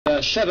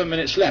7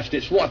 minutes left.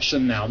 It's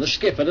Watson now, the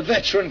skipper, the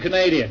veteran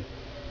Canadian.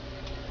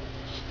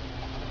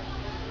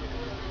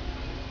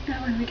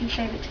 That one we can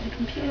save it to the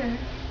computer.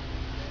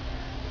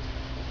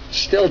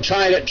 Still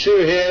tied at 2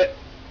 here.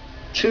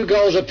 2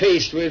 goals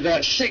apiece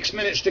with 6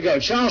 minutes to go.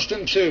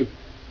 Charleston 2,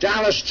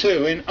 Dallas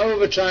 2 in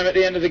overtime at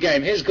the end of the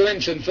game. Here's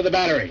Glinton for the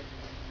Battery.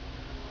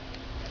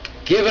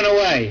 Given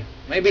away.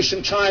 Maybe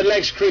some tired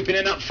legs creeping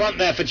in up front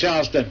there for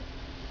Charleston.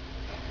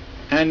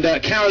 And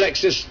Karolek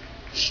just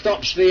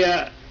stops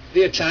the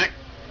attack.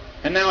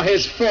 And now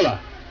here's Fuller.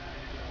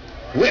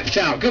 Whipped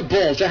out. Good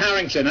ball to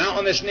Harrington out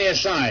on this near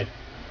side.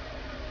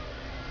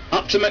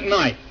 Up to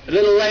McKnight. A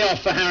little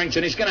layoff for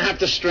Harrington. He's going to have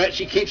to stretch.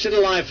 He keeps it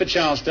alive for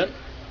Charleston.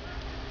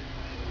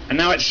 And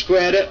now it's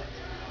squared at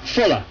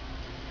Fuller.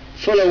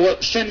 Fuller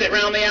will send it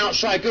round the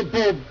outside. Good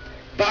ball.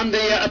 Bundy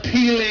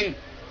appealing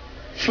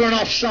for an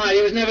offside.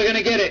 He was never going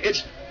to get it.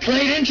 It's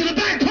played into the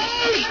back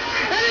post.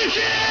 And it's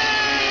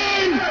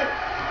in!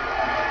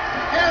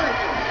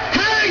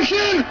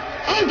 Harrington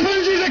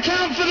opens his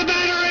account for the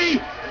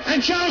Battery.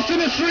 And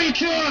Charleston are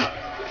 3-2 up.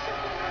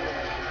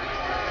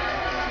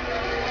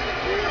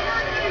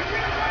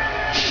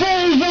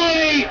 Full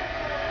volley.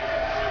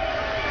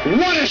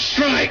 What a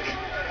strike.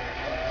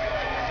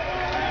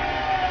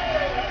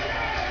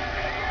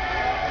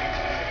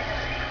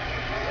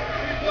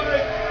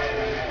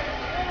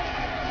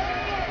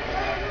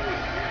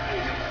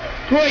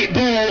 Great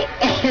ball.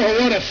 Oh,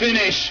 what a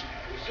finish.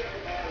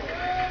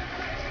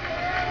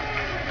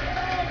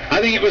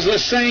 I think it was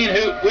Lassane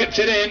who whipped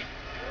it in.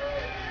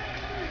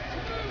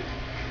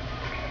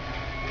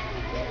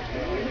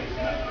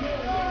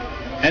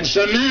 And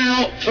so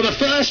now, for the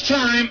first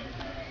time,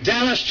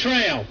 Dallas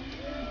trail.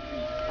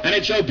 And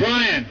it's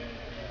O'Brien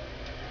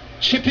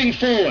chipping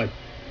forward.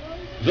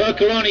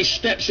 Vercaroni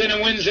steps in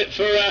and wins it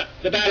for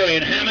the Battery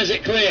and hammers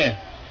it clear.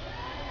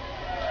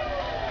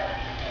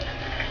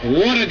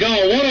 What a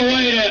goal. What a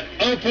way to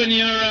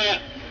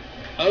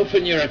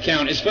open your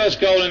account. His first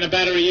goal in a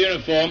Battery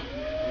uniform.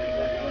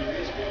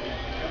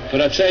 But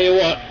I tell you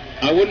what,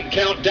 I wouldn't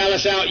count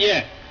Dallas out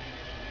yet.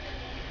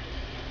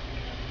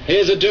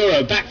 Here's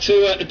Aduro, back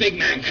to the big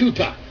man,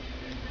 Cooper.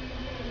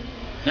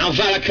 Now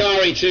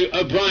Valakari to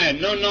O'Brien,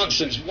 no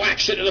nonsense,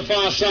 whacks it to the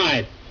far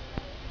side.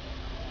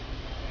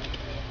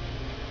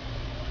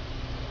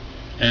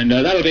 And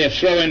that'll be a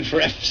throw-in for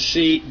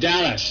FC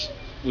Dallas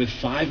with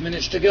 5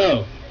 minutes to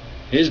go.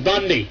 Here's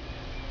Bundy.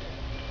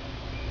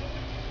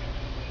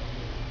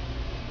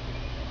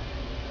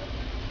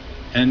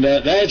 And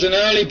there's an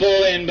early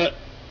ball in, but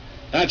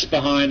that's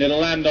behind. It'll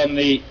land on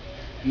the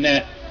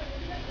net.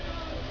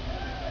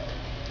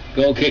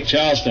 Goal kick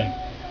Charleston.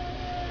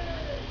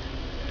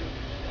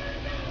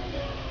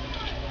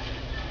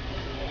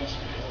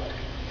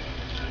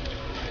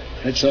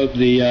 Let's hope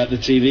the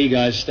TV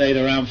guys stayed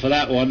around for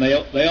that one.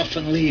 They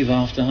often leave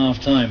after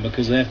half-time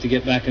because they have to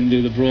get back and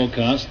do the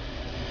broadcast.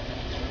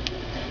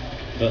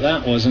 But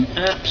that was an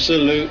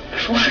absolute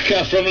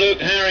cracker from Luc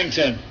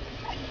Harrington.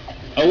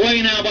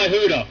 Away now by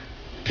Hudok.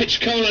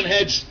 Pitch Colin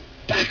heads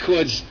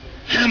backwards,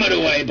 hammered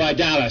away by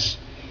Dallas.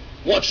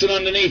 Watson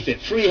underneath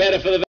it. Free header for the